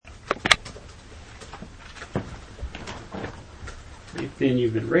If then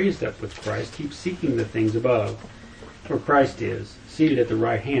you've been raised up with Christ, keep seeking the things above, where Christ is, seated at the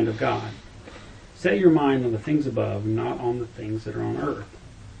right hand of God. Set your mind on the things above, not on the things that are on earth.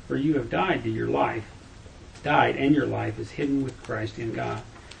 For you have died, and your life is hidden with Christ in God.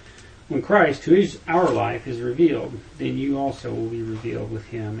 When Christ, who is our life, is revealed, then you also will be revealed with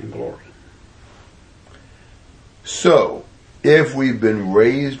him in glory. So, if we've been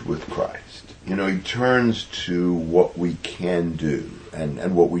raised with Christ, he turns to what we can do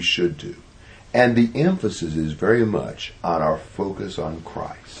and what we should do. And the emphasis is very much on our focus on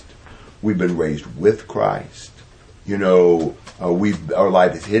Christ. We've been raised with Christ. Our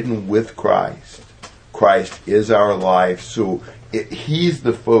life is hidden with Christ. Christ is our life, so he's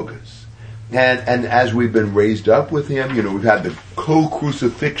the focus. And as we've been raised up with him, we've had the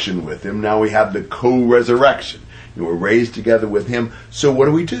co-crucifixion with him. Now we have the co-resurrection. We're raised together with him. So what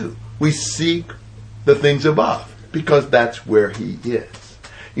do? We seek the things above, because that's where he is.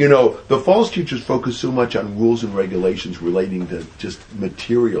 The false teachers focus so much on rules and regulations relating to just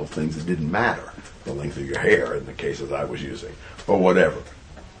material things that didn't matter. The length of your hair, in the cases I was using, or whatever.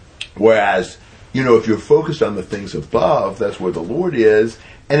 Whereas, if you're focused on the things above, that's where the Lord is,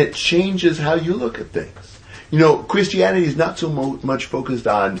 and it changes how you look at things. Christianity is not so much focused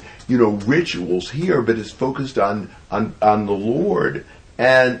on, rituals here, but is focused on the Lord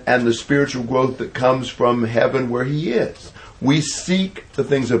and the spiritual growth that comes from heaven where he is. We seek the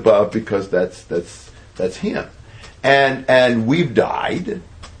things above because that's him. And we've died.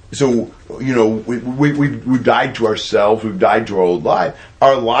 So, we've died to ourselves, we've died to our old life.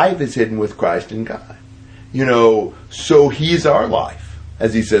 Our life is hidden with Christ in God. So he's our life,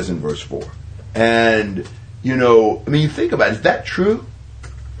 as he says in verse 4. And, you think about it, is that true?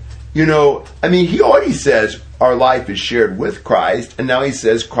 He already says our life is shared with Christ, and now he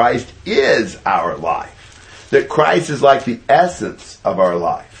says Christ is our life. That Christ is like the essence of our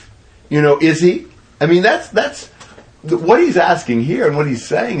life. Is he? That's what he's asking here, and what he's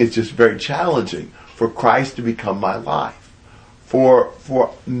saying is just very challenging. For Christ to become my life. For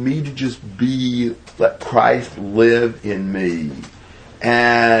me to just let Christ live in me.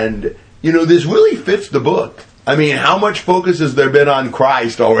 And, this really fits the book. How much focus has there been on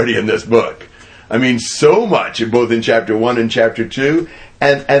Christ already in this book? So much, both in chapter 1 and chapter 2.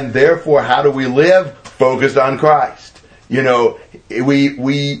 And therefore, how do we live? Focused on Christ.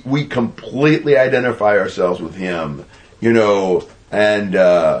 We completely identify ourselves with him. And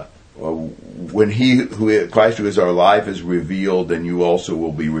when Christ who is our life is revealed, then you also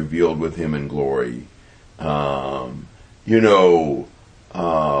will be revealed with him in glory.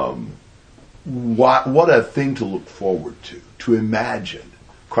 What a thing to look forward to imagine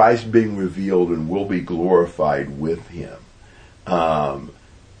Christ being revealed and we'll be glorified with him.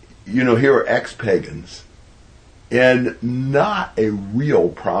 Here are ex-pagans in not a real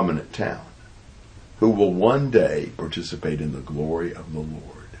prominent town who will one day participate in the glory of the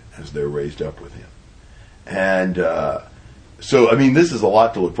Lord as they're raised up with him. And this is a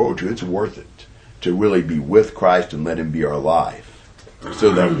lot to look forward to. It's worth it to really be with Christ and let him be our life,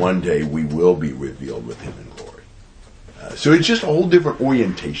 so that one day we will be revealed with him in glory. So it's just a whole different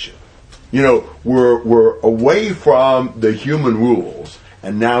orientation. We're away from the human rules,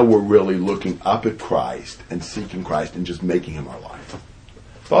 and now we're really looking up at Christ and seeking Christ and just making him our life.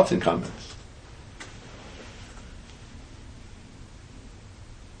 Thoughts and comments?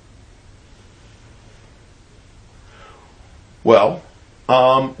 Well,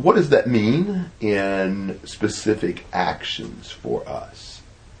 what does that mean in specific actions for us?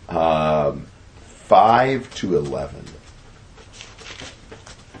 5 to 11.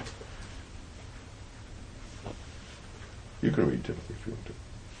 You can read Timothy if you want to.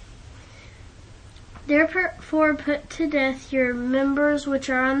 Therefore put to death your members which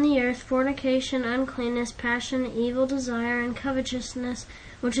are on the earth, fornication, uncleanness, passion, evil desire, and covetousness,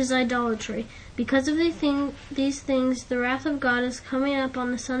 which is idolatry. Because of these things the wrath of God is coming up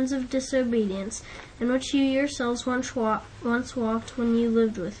on the sons of disobedience, in which you yourselves once walked when you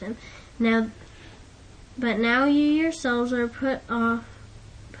lived with him. But now you yourselves are to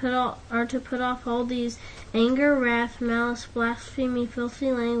put off all these: anger, wrath, malice, blasphemy,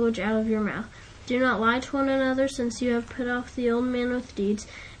 filthy language out of your mouth. Do not lie to one another, since you have put off the old man with deeds,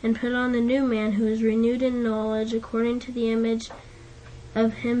 and put on the new man, who is renewed in knowledge according to the image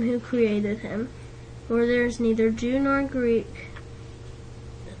of him who created him. For there is neither Jew nor Greek,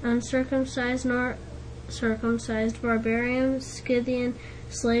 uncircumcised nor circumcised, barbarian, Scythian,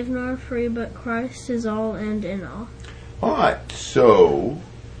 slave nor free, but Christ is all and in all. All right, so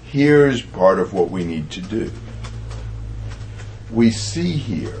here's part of what we need to do. We see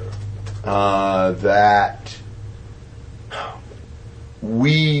here that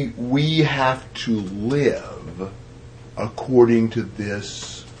we have to live according to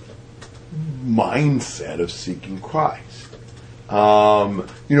this mindset of seeking Christ.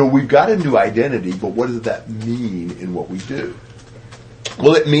 We've got a new identity, but what does that mean in what we do?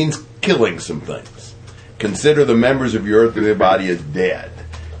 Well, it means killing some things. Consider the members of your earthly body as dead.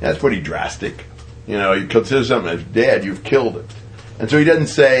 That's pretty drastic. You consider something as dead, you've killed it. And so he doesn't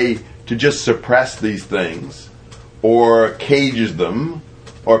say to just suppress these things, or cage them,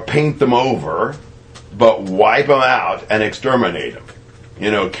 or paint them over, but wipe them out and exterminate them.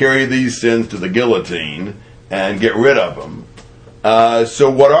 Carry these sins to the guillotine and get rid of them.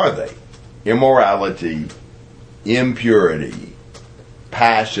 So what are they? Immorality, impurity,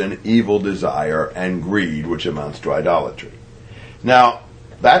 passion, evil desire, and greed, which amounts to idolatry. Now,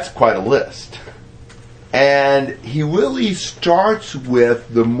 that's quite a list. And he really starts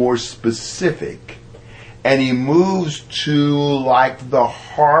with the more specific, and he moves to like the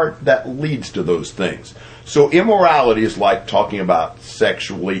heart that leads to those things. So immorality is like talking about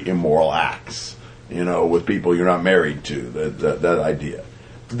sexually immoral acts, with people you're not married to, that idea.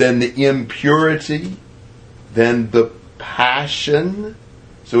 Then the impurity, then the passion.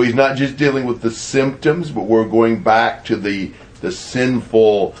 So he's not just dealing with the symptoms, but we're going back to the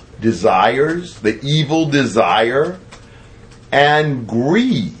sinful desires, the evil desire, and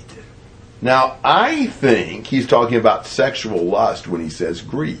greed. Now, I think he's talking about sexual lust when he says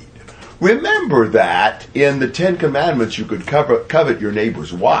greed. Remember that in the Ten Commandments you could covet your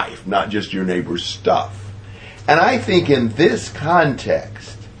neighbor's wife, not just your neighbor's stuff. And I think in this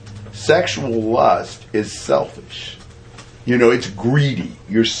context, sexual lust is selfish. It's greedy.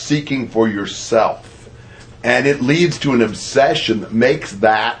 You're seeking for yourself. And it leads to an obsession that makes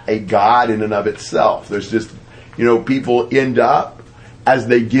that a god in and of itself. There's just, people end up, as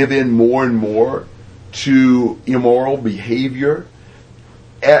they give in more and more to immoral behavior,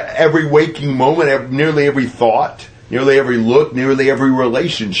 every waking moment, nearly every thought, nearly every look, nearly every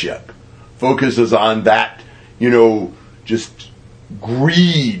relationship focuses on that, just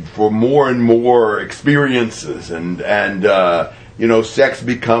greed for more and more experiences, and sex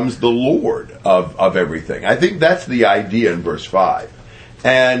becomes the Lord of everything. I think that's the idea in verse 5.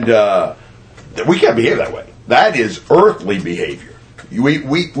 And we can't behave that way. That is earthly behavior.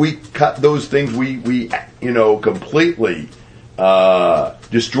 We cut those things, we completely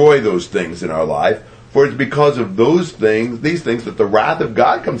destroy those things in our life, for it's because of these things that the wrath of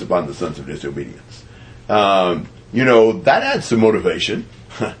God comes upon the sons of disobedience. That adds some motivation.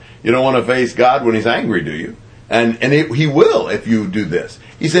 You don't want to face God when he's angry, do you? And he will if you do this.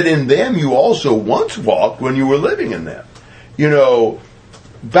 He said, in them you also once walked when you were living in them.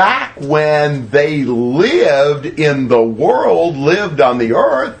 Back when they lived in the world, lived on the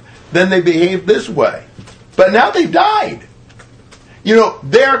earth, then they behaved this way. But now they died.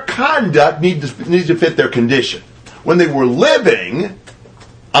 Their conduct needs to fit their condition. When they were living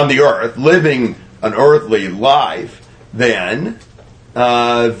on the earth, living an earthly life, then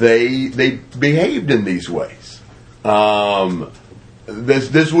they behaved in these ways.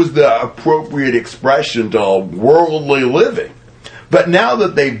 This was the appropriate expression to worldly living. But now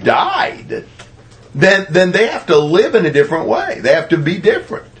that they've died, then they have to live in a different way. They have to be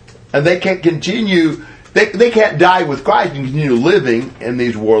different. And they can't continue, they can't die with Christ and continue living in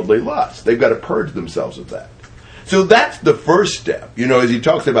these worldly lusts. They've got to purge themselves of that. So that's the first step. As he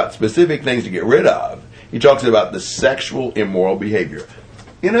talks about specific things to get rid of, he talks about the sexual immoral behavior.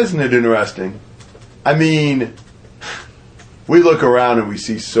 Isn't it interesting? I mean, we look around and we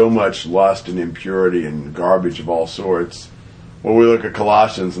see so much lust and impurity and garbage of all sorts. When we look at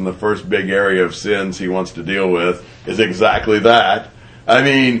Colossians, and the first big area of sins he wants to deal with is exactly that. I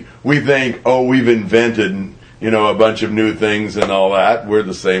mean, we think, we've invented, a bunch of new things and all that. We're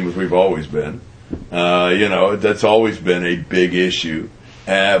the same as we've always been. That's always been a big issue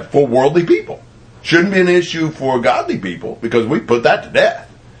for worldly people. Shouldn't be an issue for godly people, because we put that to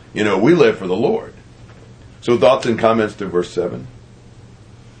death. We live for the Lord. So thoughts and comments to verse 7.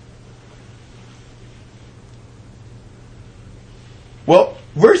 Well,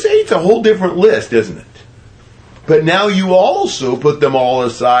 verse 8's a whole different list, isn't it? But now you also put them all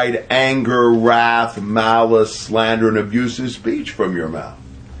aside: anger, wrath, malice, slander, and abusive speech from your mouth.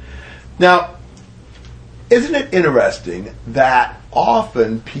 Now, isn't it interesting that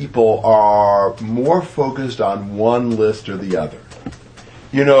often people are more focused on one list or the other?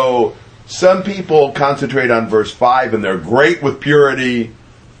 Some people concentrate on verse 5 and they're great with purity,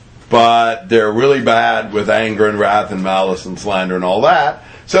 but they're really bad with anger and wrath and malice and slander and all that.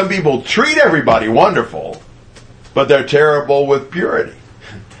 Some people treat everybody wonderful, but they're terrible with purity.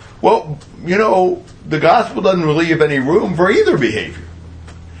 Well, the gospel doesn't leave any room for either behavior.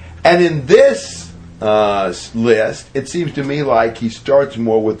 And in this list, it seems to me like he starts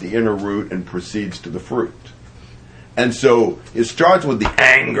more with the inner root and proceeds to the fruit. And so it starts with the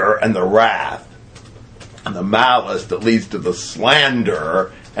anger and the wrath and the malice that leads to the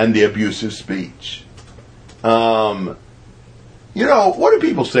slander and the abusive speech. What do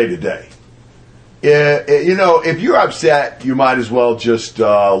people say today? If you're upset, you might as well just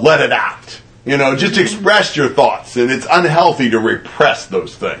let it out. Just express your thoughts. And it's unhealthy to repress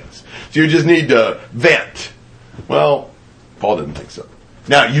those things. So you just need to vent. Well, Paul didn't think so.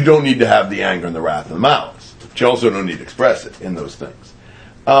 Now, you don't need to have the anger and the wrath and the malice. But you also don't need to express it in those things.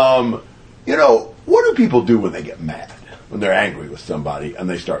 What do people do when they get mad? When they're angry with somebody and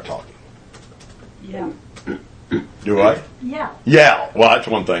they start talking? Yeah. Do I? Yeah. Yell. Well, that's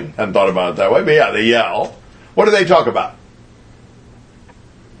one thing. I hadn't thought about it that way. But yeah, they yell. What do they talk about?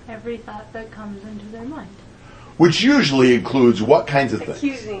 Every thought that comes into their mind. Which usually includes what kinds of things?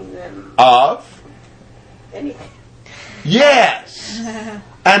 Accusing them Of? anything. Yes.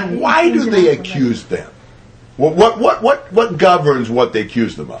 And why do they accuse them? What governs what they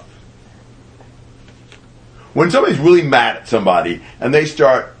accuse them of? When somebody's really mad at somebody and they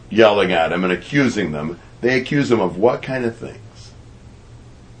start yelling at them and accusing them, they accuse them of what kind of things?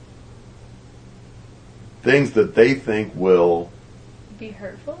 Things that they think will... Be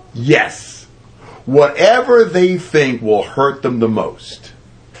hurtful? Yes. Whatever they think will hurt them the most.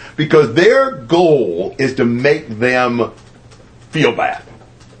 Because their goal is to make them feel bad.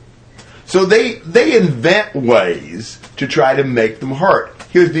 So they invent ways to try to make them hurt.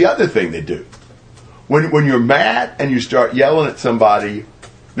 Here's the other thing they do. When you're mad and you start yelling at somebody,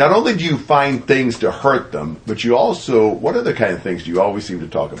 not only do you find things to hurt them, but you also, what other kind of things do you always seem to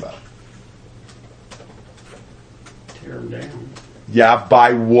talk about? Tear them down. Yeah,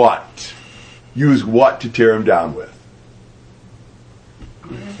 by what? Use what to tear them down with?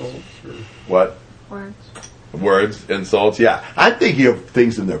 Insults or What? Words, insults, yeah. I'm thinking of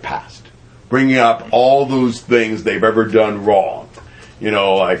things in their past. Bringing up all those things they've ever done wrong.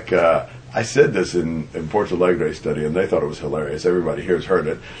 I said this in Porto Alegre study, and they thought it was hilarious. Everybody here's heard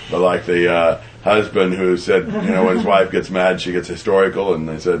it. But like the husband who said, when his wife gets mad, she gets historical, and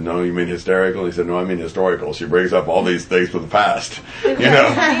they said, no, you mean hysterical? And he said, no, I mean historical. She brings up all these things from the past.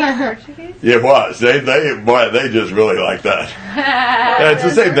 Portuguese? Yeah, it was. They just really like that. Yeah, it's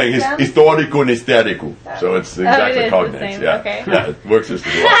the same thing. Historical and hysterical. So it's exactly cognates. Yeah. Okay. Yeah, it works just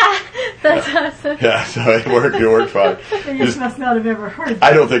as well. That's awesome. Yeah, so it worked fine. They just must not have ever heard that.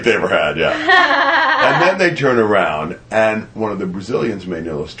 I don't think they ever had, yeah. And then they turn around, and one of the Brazilians made an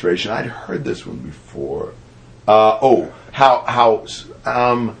illustration. I'd heard this one before.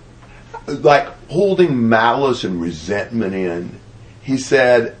 Like holding malice and resentment in. He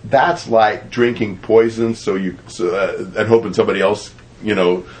said that's like drinking poison, and hoping somebody else,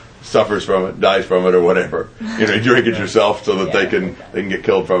 suffers from it, dies from it, or whatever. You drink it yourself so that they can get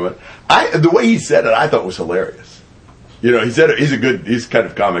killed from it. The way he said it, I thought was hilarious. He said it. He's kind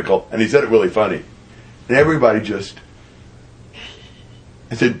of comical, and he said it really funny. And everybody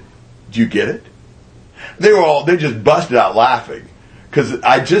I said, "Do you get it?" They just busted out laughing because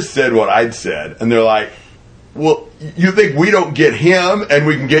I just said what I'd said, and they're like, "Well, you think we don't get him, and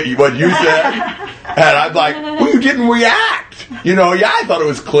we can get you what you said?" And I'm like, "Well, you didn't react." Yeah, I thought it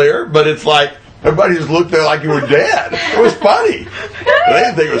was clear, but it's like everybody just looked there like you were dead. It was funny. They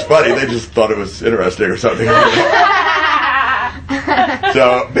didn't think it was funny. They just thought it was interesting or something.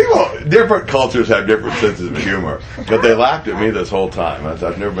 So different cultures have different senses of humor, but they laughed at me this whole time. I've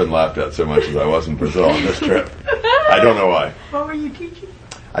never been laughed at so much as I was in Brazil on this trip. I don't know why. What were you teaching?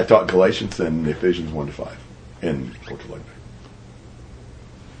 I taught Galatians and Ephesians 1-5 in Porto Alegre.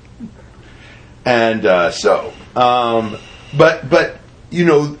 And but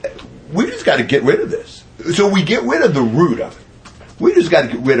we just got to get rid of this. So we get rid of the root of it. We just got to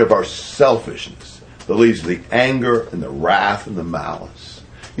get rid of our selfishness that leads to the anger and the wrath and the malice.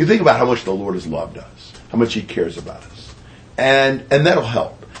 You think about how much the Lord has loved us, how much He cares about us, and that'll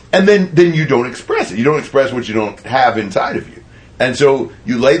help. And then you don't express it. You don't express what you don't have inside of you. And so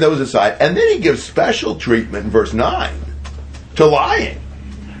you lay those aside. And then He gives special treatment in verse 9 to lying.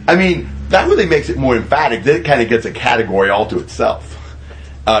 I mean, that really makes it more emphatic. Then it kind of gets a category all to itself.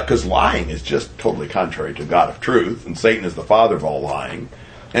 Because lying is just totally contrary to God of truth, and Satan is the father of all lying.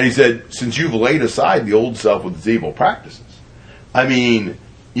 And He said, since you've laid aside the old self with its evil practices, I mean,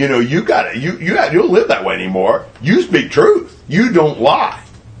 you don't live that way anymore. You speak truth. You don't lie.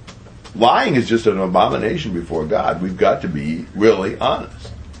 Lying is just an abomination before God. We've got to be really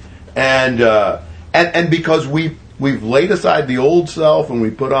honest. And because we we've laid aside the old self and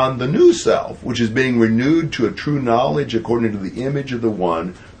we put on the new self, which is being renewed to a true knowledge according to the image of the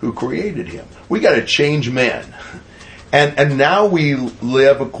one who created him. We got to change men. And now we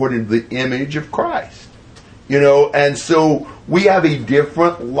live according to the image of Christ. And so we have a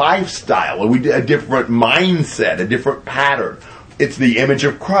different lifestyle, a different mindset, a different pattern. It's the image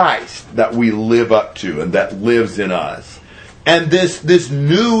of Christ that we live up to and that lives in us. And this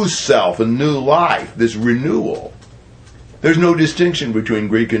new self and new life, this renewal, there's no distinction between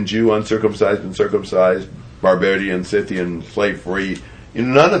Greek and Jew, uncircumcised and circumcised, barbarian, Scythian, slave-free,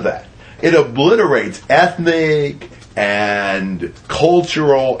 none of that. It obliterates ethnic and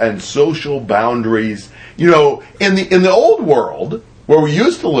cultural and social boundaries. In the old world, where we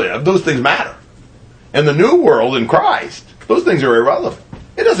used to live, those things matter. In the new world, in Christ, those things are irrelevant.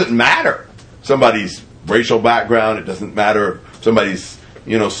 It doesn't matter somebody's racial background. It doesn't matter if somebody's,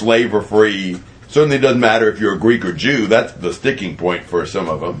 slave or free. Certainly doesn't matter if you're a Greek or Jew. That's the sticking point for some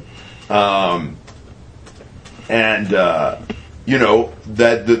of them. That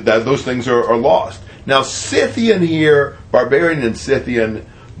those things are lost. Now, Scythian here, barbarian and Scythian.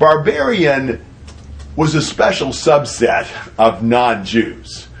 Barbarian was a special subset of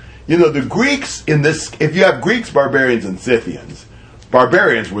non-Jews. The Greeks in this, if you have Greeks, barbarians, and Scythians,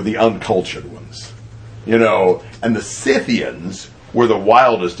 barbarians were the uncultured ones. And the Scythians were the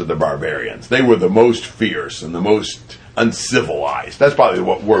wildest of the barbarians. They were the most fierce and the most uncivilized. That's probably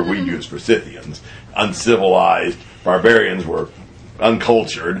what word we use for Scythians. Uncivilized. Barbarians were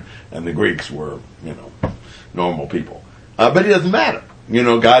uncultured, and the Greeks were, normal people. But it doesn't matter.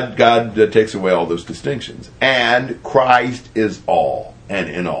 God takes away all those distinctions. And Christ is all and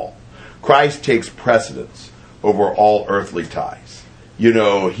in all. Christ takes precedence over all earthly ties.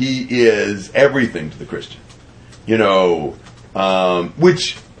 He is everything to the Christian.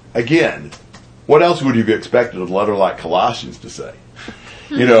 Which, again, what else would you have expected a letter like Colossians to say?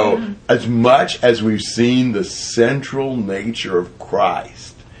 As much as we've seen the central nature of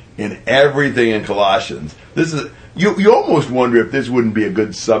Christ in everything in Colossians, this is you almost wonder if this wouldn't be a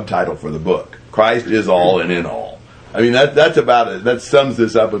good subtitle for the book. Christ is all and in all. I mean, that's about it. That sums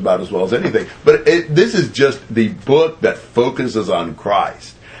this up about as well as anything. But this is just the book that focuses on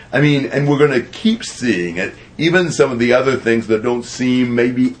Christ. I mean, and we're going to keep seeing it. Even some of the other things that don't seem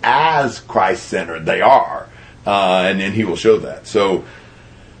maybe as Christ-centered, they are. And he will show that. So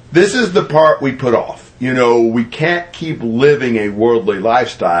this is the part we put off. We can't keep living a worldly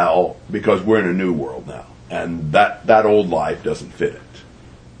lifestyle because we're in a new world now. And that old life doesn't fit it.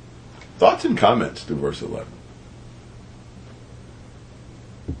 Thoughts and comments to verse 11.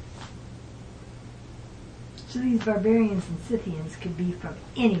 So these barbarians and Scythians could be from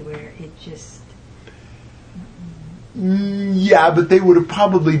anywhere. It just... Yeah, but they would have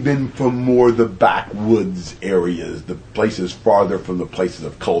probably been from more the backwoods areas, the places farther from the places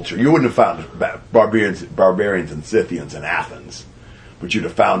of culture. You wouldn't have found barbarians and Scythians in Athens, but you'd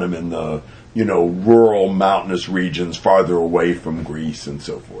have found them in the, rural mountainous regions farther away from Greece and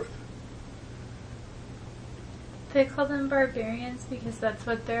so forth. They call them barbarians because that's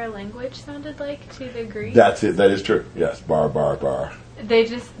what their language sounded like to the Greeks. That's it. That is true. Yes, bar.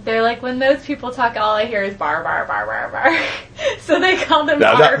 They're like, when those people talk, all I hear is bar. So they call them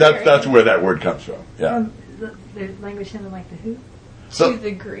now, barbarians. that's where that word comes from. Yeah. Their language sounded like the who? So, to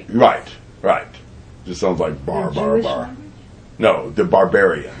the Greeks. Right. Just sounds like bar. Language? No, the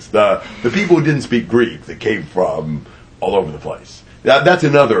barbarians. The people who didn't speak Greek that came from all over the place. That's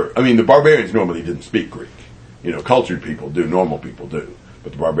another... I mean, the barbarians normally didn't speak Greek. Cultured people do, normal people do.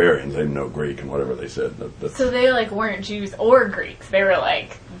 But the barbarians, they didn't know Greek and whatever they said. So they weren't Jews or Greeks. They were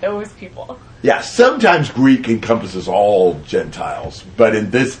those people. Yeah, sometimes Greek encompasses all Gentiles. But in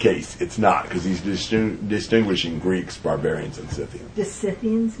this case, it's not. Because he's distinguishing Greeks, barbarians, and Scythians. Does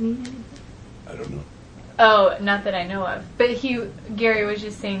Scythians mean anything? I don't know. Oh, not that I know of. But Gary was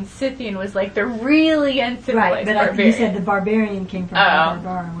just saying Scythian was the really uncivilized right, but barbarian. He said the barbarian came from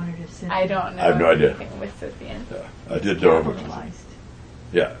barbar. I wondered if Scythian... I don't know. I have no idea. With Scythian. Yeah, I did know what you said. Capitalized.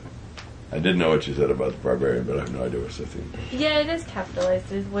 Yeah. I did know what you said about the barbarian, but I have no idea what Scythian. Yeah, it is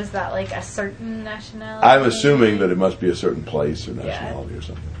capitalized. Was that a certain nationality? I'm assuming that it must be a certain place or nationality or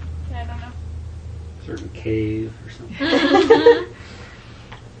something. I don't know. Certain cave or something.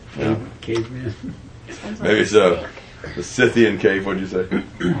 Caveman. Maybe so. The Scythian cave, what'd you say?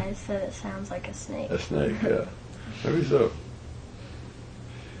 I said it sounds like a snake. A snake, yeah. Maybe so.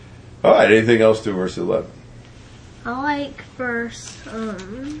 All right, anything else to verse 11? I like verse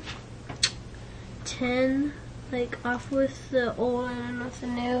 10, off with the old and with the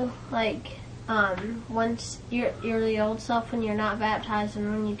new. once you're the old self when you're not baptized,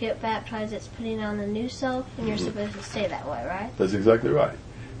 and when you get baptized, it's putting on the new self, and you're supposed to stay that way, right? That's exactly right.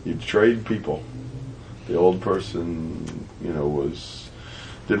 You trade people. The old person,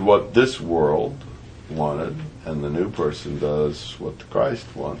 did what this world wanted, and the new person does what Christ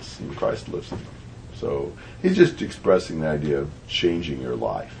wants, and Christ lives in them. So he's just expressing the idea of changing your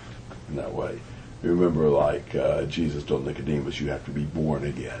life in that way. You remember, Jesus told Nicodemus, you have to be born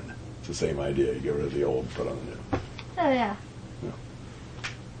again. It's the same idea. You get rid of the old, put on the new. Oh, yeah.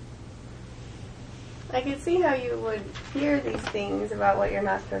 I can see how you would hear these things about what you're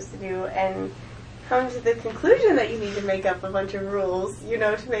not supposed to do and come to the conclusion that you need to make up a bunch of rules,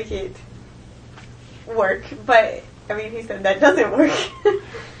 to make it work. But, he said that doesn't work.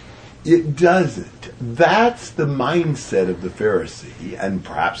 It doesn't. That's the mindset of the Pharisee, and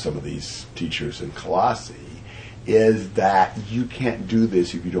perhaps some of these teachers in Colossae, is that you can't do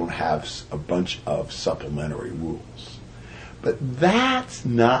this if you don't have a bunch of supplementary rules. But that's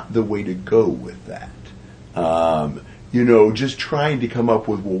not the way to go with that. Just trying to come up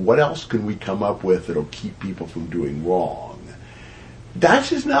with, what else can we come up with that'll keep people from doing wrong? That's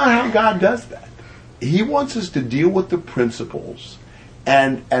just not how God does that. He wants us to deal with the principles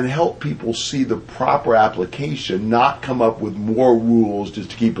and help people see the proper application, not come up with more rules just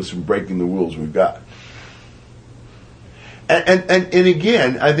to keep us from breaking the rules we've got. And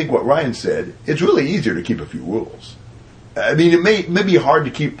again, I think what Ryan said, it's really easier to keep a few rules. It may be hard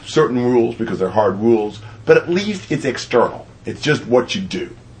to keep certain rules because they're hard rules, but at least it's external. It's just what you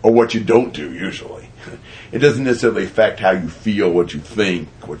do, or what you don't do, usually. It doesn't necessarily affect how you feel, what you think,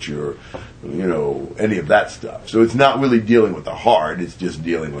 what you're, any of that stuff. So it's not really dealing with the heart, it's just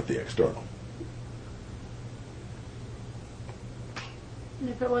dealing with the external.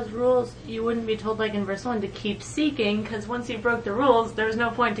 If it was rules, you wouldn't be told, like in verse 1, to keep seeking, because once you broke the rules, there's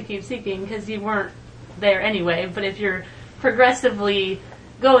no point to keep seeking, because you weren't there anyway. But if you're progressively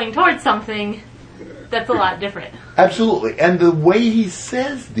going towards something, that's a lot different. Absolutely. And the way he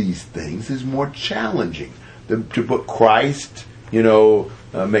says these things is more challenging. To put Christ,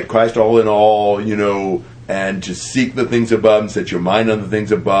 make Christ all in all, and to seek the things above and set your mind on the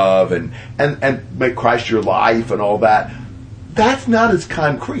things above and make Christ your life and all that. That's not as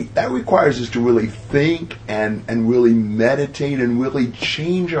concrete. That requires us to really think and really meditate and really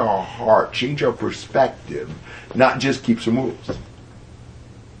change our heart, change our perspective, not just keep some rules.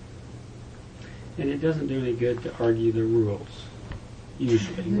 And it doesn't do any good to argue the rules,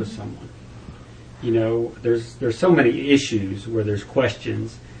 usually, with someone. There's so many issues where there's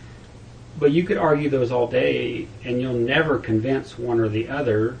questions, but you could argue those all day, and you'll never convince one or the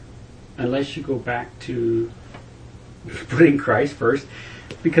other unless you go back to putting Christ first,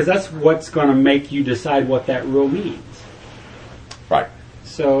 because that's what's going to make you decide what that rule means. Right.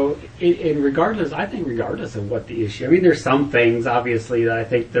 So, regardless of what the issue, there's some things, obviously, that I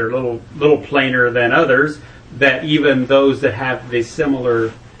think they're a little plainer than others, that even those that have the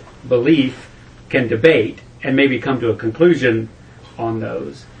similar belief can debate and maybe come to a conclusion on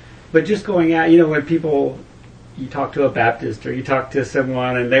those. But just going out, when you talk to a Baptist or you talk to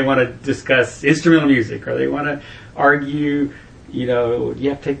someone and they want to discuss instrumental music or they want to argue, you have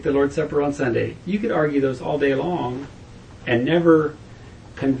to take the Lord's Supper on Sunday. You could argue those all day long and never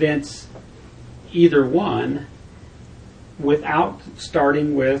convince either one without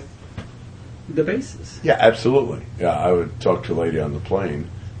starting with the basis. Yeah, absolutely. Yeah, I would talk to a lady on the plane.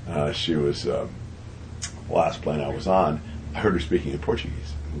 She was the last plane I was on. I heard her speaking in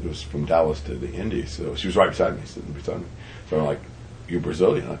Portuguese. It was from Dallas to the Indies, so she was right beside me, sitting beside me. So I'm like, "You're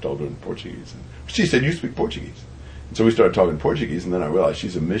Brazilian?" I told her in Portuguese. And she said, "You speak Portuguese." And so we started talking Portuguese, and then I realized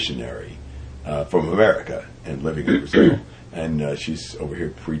she's a missionary from America and living in Brazil. And she's over here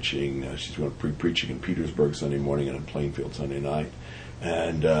preaching. She's going to be preaching in Petersburg Sunday morning and in Plainfield Sunday night,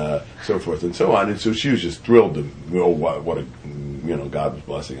 and so forth and so on. And so she was just thrilled to God was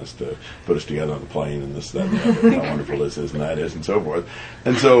blessing us to put us together on the plane and this, that, and the other, how wonderful this is and that is, and so forth.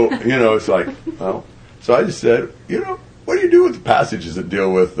 And so it's like, well, so I just said, what do you do with the passages that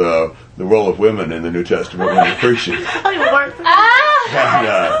deal with the role of women in the New Testament when you're preaching?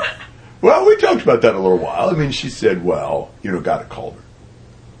 Well, we talked about that a little while. She said, well, God had called her.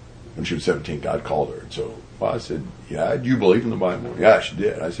 When she was 17, God called her. And so I said, yeah, do you believe in the Bible? Yeah, she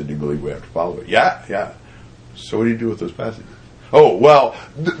did. I said, do you believe we have to follow it? Yeah. So what do you do with those passages? Oh, well,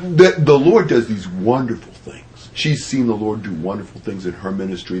 the Lord does these wonderful things. She's seen the Lord do wonderful things in her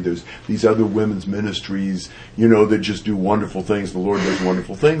ministry. There's these other women's ministries, that just do wonderful things. The Lord does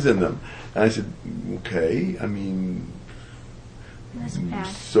wonderful things in them. And I said, okay, That's bad.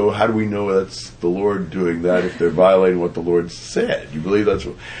 So how do we know that's the Lord doing that if they're violating what the Lord said? You believe that's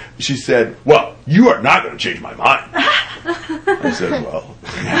what... She said, well, you are not going to change my mind. I said, well,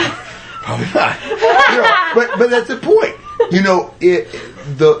 probably not. But that's the point.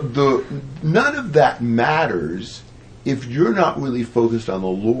 None of that matters if you're not really focused on the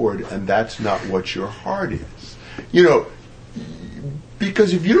Lord and that's not what your heart is.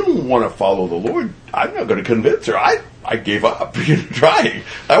 Because if you don't want to follow the Lord, I'm not going to convince her. I gave up trying.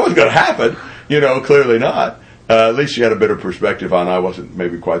 That wasn't going to happen. Clearly not. At least she had a better perspective on I wasn't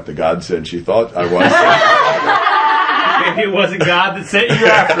maybe quite the godsend she thought I was. Maybe it wasn't God that sent you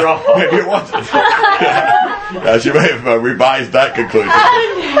after all. Maybe it wasn't. She may have revised that conclusion.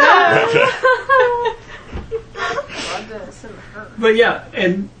 But yeah,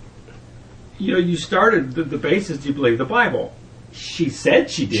 and you started the basis. You believe the Bible. She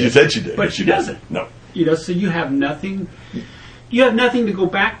said she did. She said she did, but she doesn't. No. So you have nothing. You have nothing to go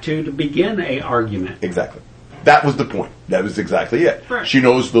back to begin a argument. Exactly. That was the point. That was exactly it. Right. She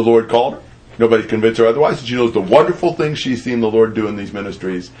knows the Lord called her. Nobody convinced her otherwise. And she knows the wonderful things she's seen the Lord do in these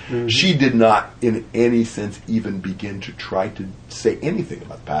ministries. Mm-hmm. She did not, in any sense, even begin to try to say anything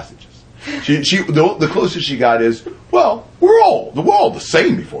about the passages. The closest she got is, well, we're all the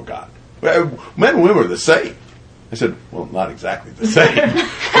same before God. Men and women are the same. I said, well, not exactly the same.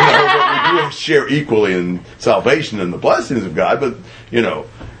 But we do share equally in salvation and the blessings of God. But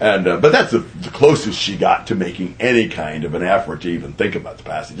but that's the closest she got to making any kind of an effort to even think about the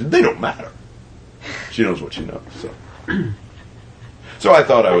passages. They don't matter. She knows what she knows. So I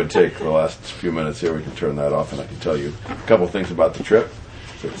thought I would take the last few minutes here. We can turn that off, and I can tell you a couple of things about the trip.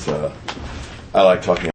 I like talking